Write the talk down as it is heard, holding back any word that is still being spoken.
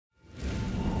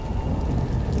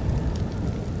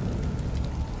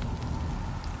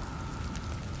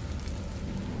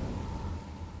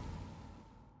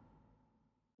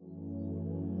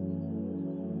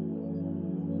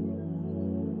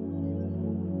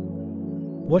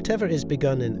Whatever is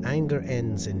begun in anger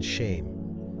ends in shame.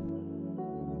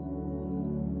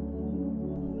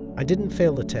 I didn't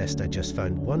fail the test, I just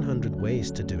found 100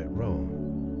 ways to do it wrong.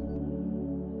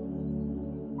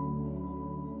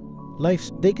 Life's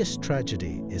biggest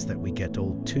tragedy is that we get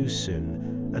old too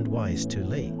soon and wise too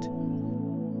late.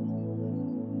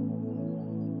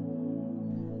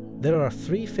 There are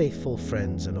 3 faithful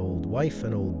friends, an old wife,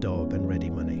 an old dog, and ready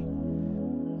money.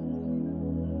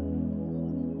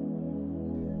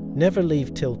 Never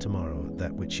leave till tomorrow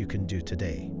that which you can do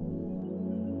today.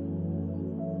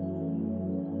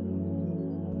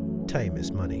 Time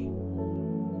is money.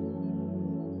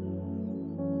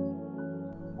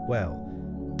 Well,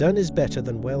 done is better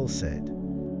than well said.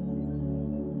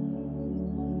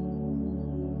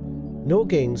 No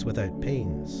gains without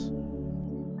pains.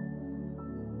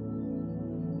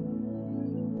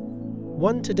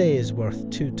 One today is worth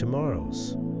 2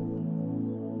 tomorrows.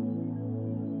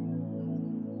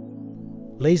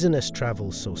 Laziness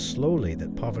travels so slowly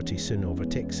that poverty soon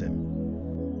overtakes him.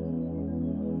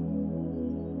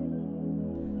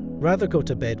 Rather go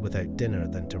to bed without dinner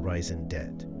than to rise in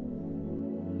debt.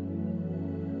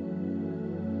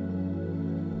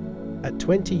 At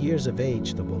 20 years of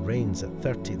age the will reigns, at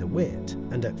 30 the wit,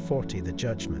 and at 40 the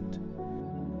judgment.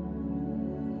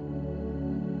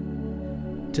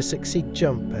 To succeed,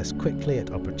 jump as quickly at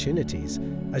opportunities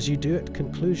as you do at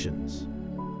conclusions.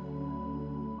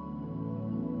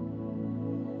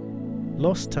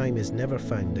 Lost time is never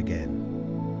found again.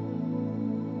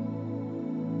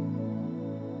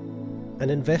 An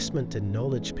investment in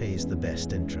knowledge pays the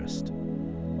best interest.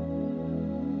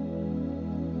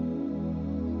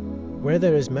 Where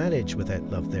there is marriage without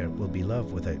love, there will be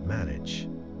love without marriage.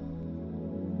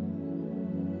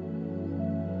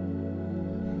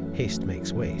 Haste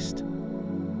makes waste.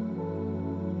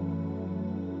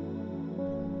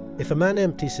 If a man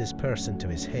empties his purse into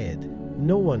his head,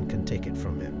 no one can take it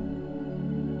from him.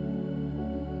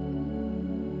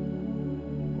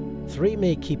 3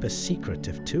 may keep a secret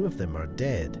if 2 of them are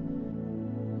dead.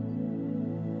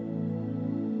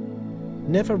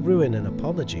 Never ruin an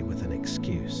apology with an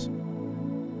excuse.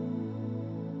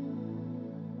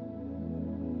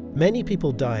 Many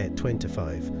people die at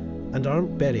 25 and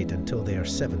aren't buried until they are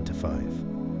 75.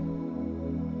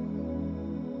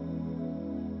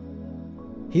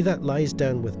 He that lies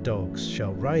down with dogs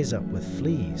shall rise up with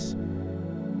fleas.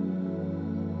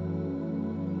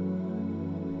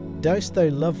 Dost thou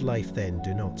love life, then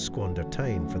do not squander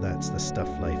time, for that's the stuff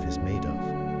life is made of.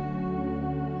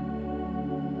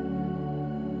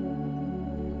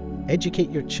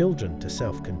 Educate your children to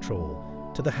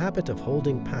self-control, to the habit of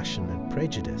holding passion and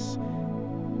prejudice,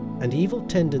 and evil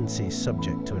tendencies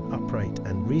subject to an upright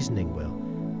and reasoning will,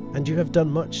 and you have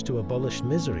done much to abolish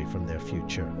misery from their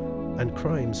future, and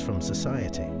crimes from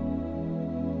society.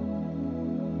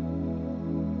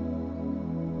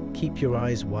 Keep your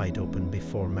eyes wide open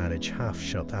before marriage, half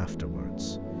shut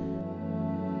afterwards.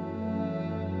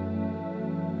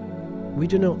 We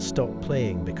do not stop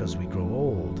playing because we grow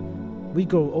old. We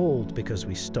grow old because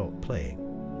we stop playing.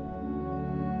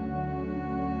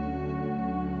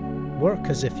 Work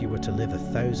as if you were to live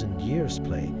 1,000 years,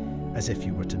 play as if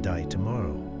you were to die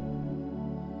tomorrow.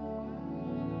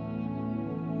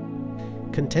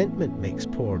 Contentment makes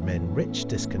poor men rich,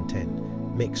 discontent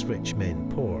makes rich men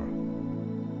poor.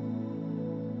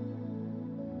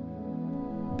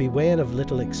 Beware of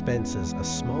little expenses, a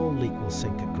small leak will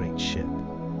sink a great ship.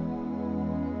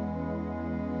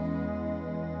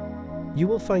 You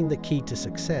will find the key to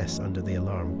success under the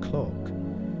alarm clock.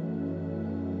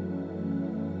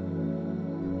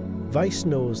 Vice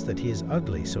knows that he is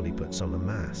ugly, so he puts on a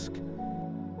mask.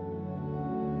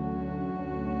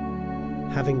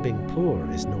 Having been poor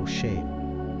is no shame,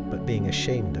 but being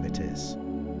ashamed of it is.